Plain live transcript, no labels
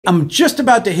I'm just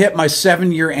about to hit my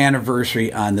 7-year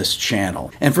anniversary on this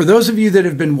channel. And for those of you that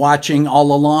have been watching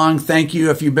all along, thank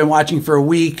you. If you've been watching for a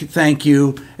week, thank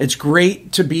you. It's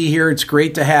great to be here. It's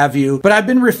great to have you. But I've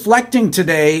been reflecting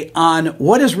today on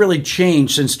what has really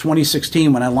changed since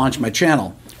 2016 when I launched my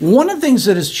channel. One of the things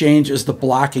that has changed is the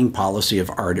blocking policy of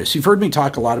artists. You've heard me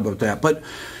talk a lot about that, but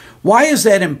why is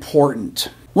that important?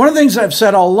 One of the things I've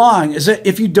said all along is that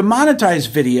if you demonetize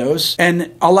videos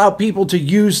and allow people to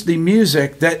use the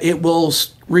music, that it will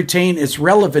retain its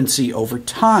relevancy over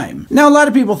time. Now, a lot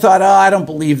of people thought, oh, I don't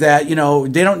believe that. You know,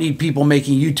 they don't need people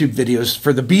making YouTube videos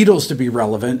for the Beatles to be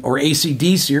relevant or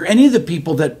AC/DC or any of the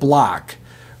people that block,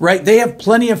 right? They have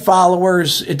plenty of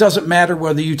followers. It doesn't matter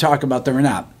whether you talk about them or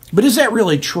not. But is that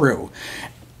really true?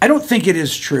 I don't think it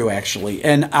is true, actually,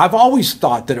 and I've always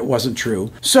thought that it wasn't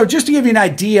true. So just to give you an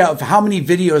idea of how many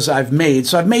videos I've made,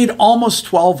 so I've made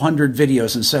almost 1,200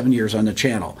 videos in 7 years on the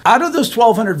channel. Out of those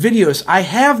 1,200 videos, I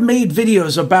have made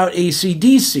videos about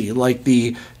AC/DC, like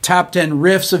the top 10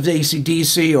 riffs of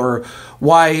AC/DC or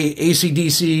why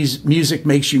AC/DC's music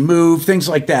makes you move, things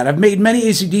like that. I've made many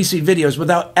AC/DC videos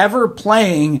without ever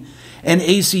playing an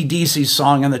AC/DC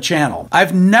song on the channel.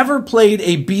 I've never played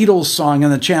a Beatles song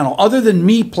on the channel other than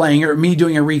me playing it or me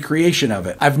doing a recreation of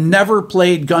it. I've never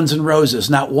played Guns N' Roses,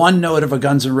 not one note of a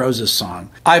Guns N' Roses song.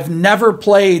 I've never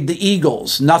played the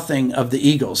Eagles, nothing of the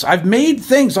Eagles. I've made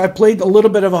things. I played a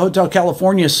little bit of a Hotel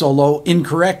California solo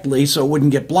incorrectly so it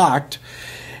wouldn't get blocked.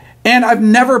 And I've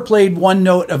never played one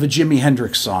note of a Jimi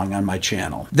Hendrix song on my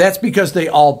channel. That's because they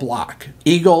all block.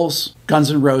 Eagles, Guns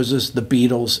N' Roses, the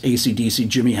Beatles, AC/DC,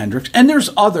 Jimi Hendrix, and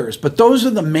there's others, but those are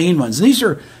the main ones. And these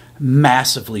are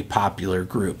massively popular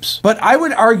groups. But I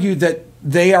would argue that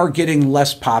they are getting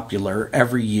less popular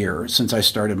every year since I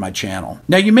started my channel.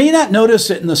 Now, you may not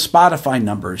notice it in the Spotify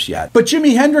numbers yet, but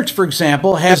Jimi Hendrix, for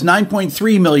example, has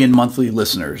 9.3 million monthly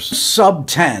listeners, sub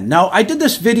 10. Now, I did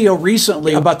this video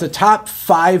recently about the top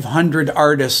 500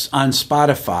 artists on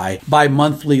Spotify by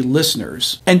monthly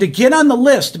listeners. And to get on the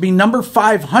list, to be number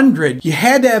 500, you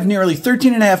had to have nearly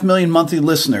 13.5 million monthly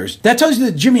listeners. That tells you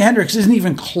that Jimi Hendrix isn't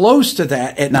even close to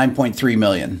that at 9.3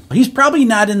 million. He's probably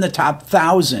not in the top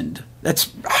 1,000.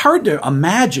 That's hard to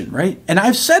imagine, right? And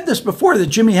I've said this before, that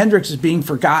Jimi Hendrix is being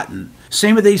forgotten.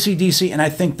 Same with AC/DC, and I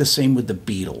think the same with the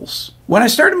Beatles. When I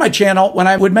started my channel, when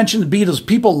I would mention the Beatles,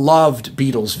 people loved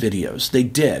Beatles videos. They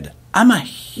did. I'm a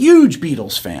huge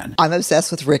Beatles fan. I'm obsessed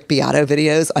with Rick Beato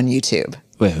videos on YouTube.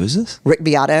 Wait, who's this? Rick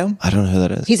Beato. I don't know who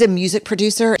that is. He's a music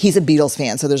producer. He's a Beatles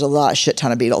fan, so there's a shit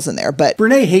ton of Beatles in there. But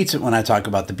Renee hates it when I talk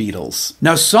about the Beatles.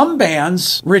 Now, some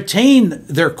bands retain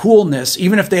their coolness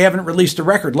even if they haven't released a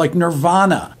record, like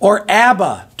Nirvana or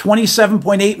ABBA,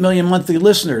 27.8 million monthly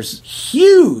listeners.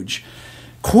 Huge.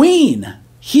 Queen.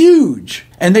 Huge.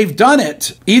 And they've done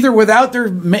it either without their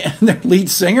lead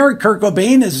singer. Kurt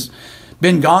Cobain has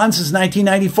been gone since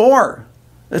 1994.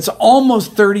 That's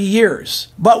almost 30 years.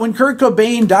 But when Kurt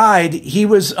Cobain died, he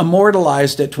was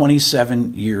immortalized at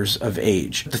 27 years of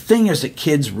age. The thing is that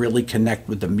kids really connect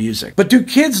with the music. But do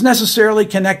kids necessarily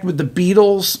connect with the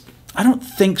Beatles? I don't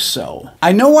think so.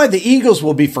 I know why the Eagles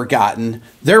will be forgotten.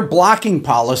 Their blocking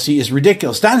policy is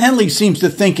ridiculous. Don Henley seems to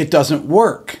think it doesn't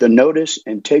work. The notice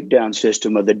and takedown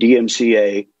system of the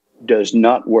DMCA does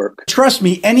not work. Trust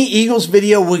me, any Eagles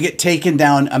video will get taken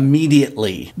down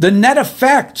immediately. The net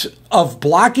effect of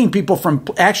blocking people from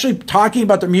actually talking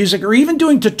about their music or even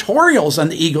doing tutorials on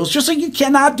the Eagles, just like you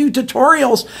cannot do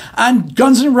tutorials on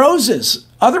Guns N' Roses.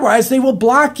 Otherwise, they will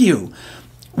block you.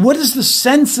 What is the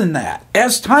sense in that?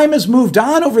 As time has moved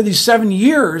on over these 7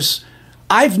 years,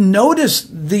 I've noticed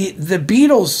the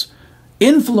Beatles'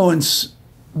 influence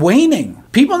waning.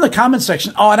 People in the comment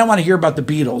section, oh, I don't want to hear about the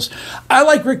Beatles. I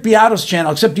like Rick Beato's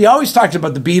channel, except he always talked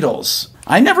about the Beatles.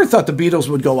 I never thought the Beatles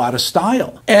would go out of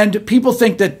style. And people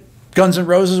think that Guns N'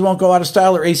 Roses won't go out of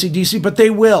style or AC/DC, but they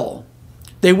will.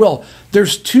 They will.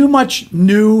 There's too much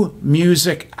new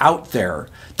music out there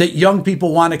that young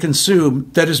people want to consume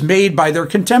that is made by their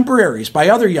contemporaries, by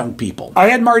other young people. I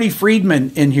had Marty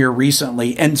Friedman in here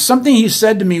recently, and something he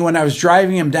said to me when I was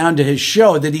driving him down to his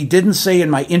show that he didn't say in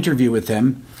my interview with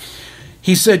him.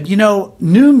 He said, you know,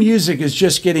 new music is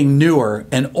just getting newer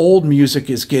and old music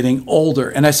is getting older.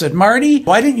 And I said, Marty,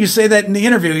 why didn't you say that in the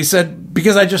interview? He said,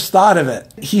 because I just thought of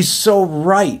it. He's so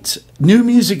right. New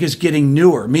music is getting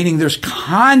newer, meaning there's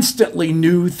constantly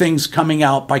new things coming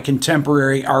out by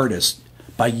contemporary artists,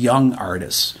 by young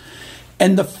artists.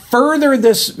 And the further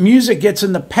this music gets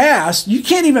in the past, you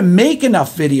can't even make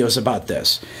enough videos about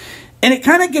this. And it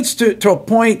kind of gets to a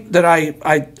point that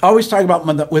I always talk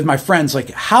about with my friends,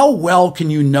 like, how well can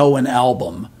you know an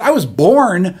album? I was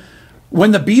born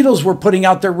when the Beatles were putting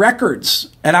out their records,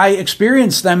 and I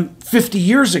experienced them 50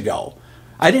 years ago.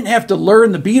 I didn't have to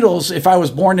learn the Beatles if I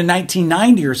was born in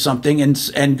 1990 or something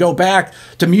and go back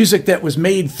to music that was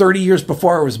made 30 years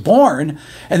before I was born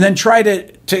and then try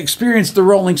to experience the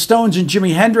Rolling Stones and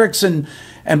Jimi Hendrix and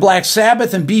Black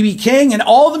Sabbath and B.B. King and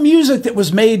all the music that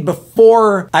was made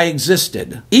before I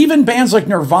existed. Even bands like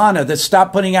Nirvana that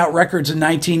stopped putting out records in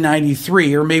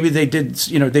 1993, or maybe they did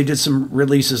some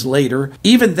releases later.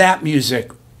 Even that music,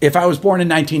 if I was born in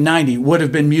 1990, would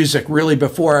have been music really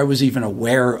before I was even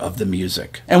aware of the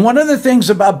music. And one of the things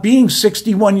about being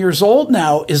 61 years old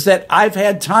now is that I've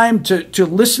had time to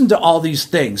listen to all these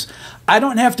things. I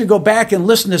don't have to go back and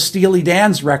listen to Steely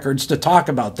Dan's records to talk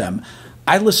about them.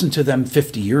 I listened to them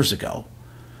 50 years ago,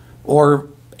 or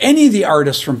any of the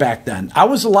artists from back then. I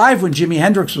was alive when Jimi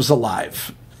Hendrix was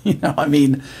alive. I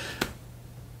mean,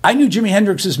 I knew Jimi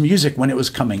Hendrix's music when it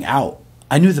was coming out.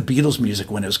 I knew the Beatles'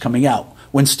 music when it was coming out.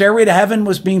 When Stairway to Heaven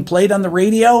was being played on the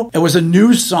radio, it was a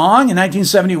new song in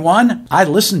 1971. I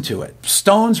listened to it.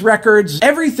 Stones records,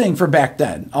 everything from back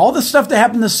then. All the stuff that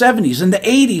happened in the 70s and the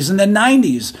 80s and the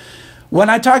 90s. When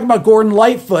I talk about Gordon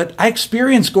Lightfoot, I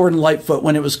experienced Gordon Lightfoot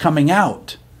when it was coming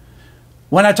out.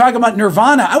 When I talk about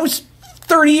Nirvana, I was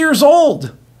 30 years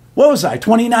old. What was I?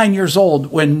 29 years old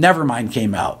when Nevermind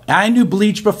came out. I knew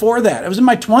Bleach before that. I was in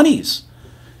my 20s.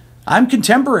 I'm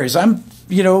contemporaries.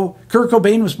 Kurt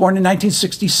Cobain was born in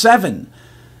 1967.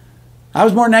 I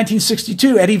was born in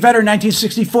 1962. Eddie Vedder,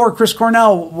 1964. Chris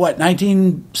Cornell,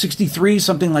 1963,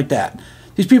 something like that.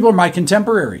 These people are my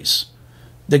contemporaries.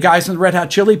 The guys in the Red Hot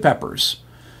Chili Peppers.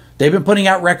 They've been putting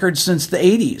out records since the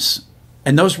 80s.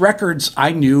 And those records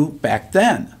I knew back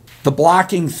then. The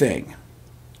blocking thing.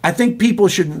 I think people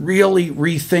should really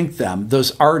rethink them,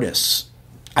 those artists.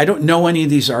 I don't know any of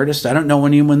these artists. I don't know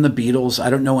anyone in the Beatles. I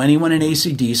don't know anyone in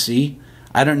AC/DC.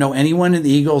 I don't know anyone in the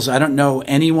Eagles. I don't know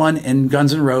anyone in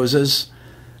Guns N' Roses.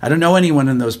 I don't know anyone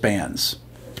in those bands.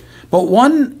 But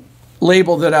one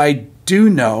label that I do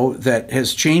know that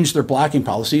has changed their blocking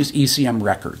policy is ECM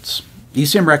Records.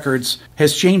 ECM Records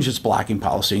has changed its blocking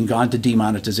policy and gone to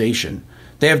demonetization.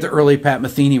 They have the early Pat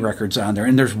Metheny records on there,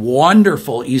 and there's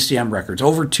wonderful ECM records.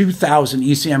 Over 2,000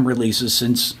 ECM releases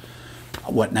since,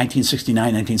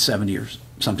 1969, 1970 or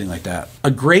something like that.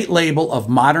 A great label of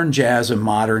modern jazz and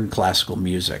modern classical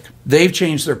music. They've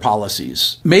changed their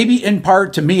policies. Maybe in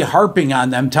part to me harping on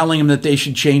them, telling them that they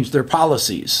should change their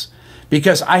policies.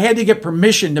 Because I had to get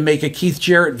permission to make a Keith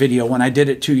Jarrett video when I did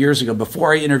it 2 years ago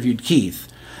before I interviewed Keith.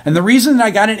 And the reason that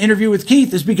I got an interview with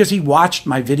Keith is because he watched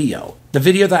my video. The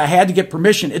video that I had to get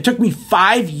permission. It took me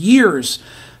 5 years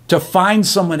to find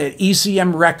someone at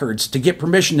ECM Records to get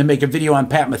permission to make a video on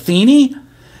Pat Metheny and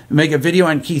make a video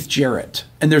on Keith Jarrett.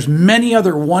 And there's many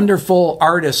other wonderful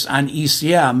artists on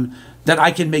ECM that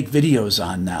I can make videos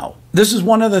on now. This is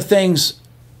one of the things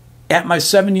at my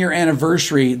 7-year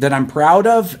anniversary that I'm proud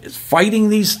of, is fighting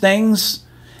these things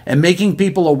and making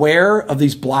people aware of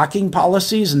these blocking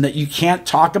policies and that you can't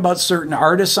talk about certain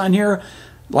artists on here.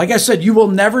 Like I said, you will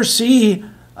never see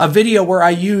a video where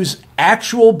I use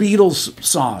actual Beatles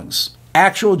songs,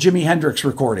 actual Jimi Hendrix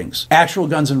recordings, actual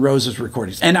Guns N' Roses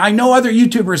recordings. And I know other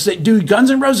YouTubers that do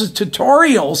Guns N' Roses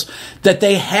tutorials that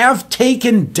they have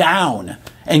taken down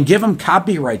and give them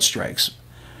copyright strikes,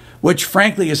 which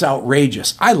frankly is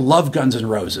outrageous. I love Guns N'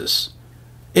 Roses.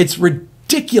 It's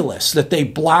ridiculous that they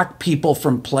block people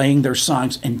from playing their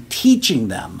songs and teaching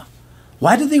them.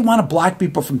 Why do they want to block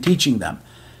people from teaching them?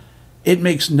 It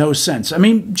makes no sense. I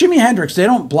mean, Jimi Hendrix, they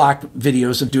don't block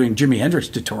videos of doing Jimi Hendrix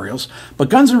tutorials, but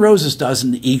Guns N' Roses does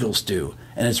and the Eagles do,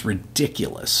 and it's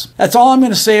ridiculous. That's all I'm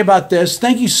going to say about this.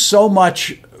 Thank you so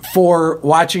much for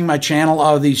watching my channel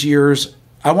all of these years.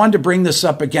 I wanted to bring this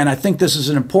up again. I think this is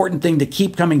an important thing to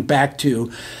keep coming back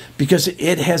to because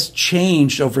it has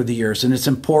changed over the years, and it's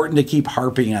important to keep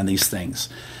harping on these things.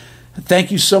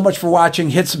 Thank you so much for watching.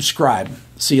 Hit subscribe.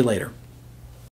 See you later.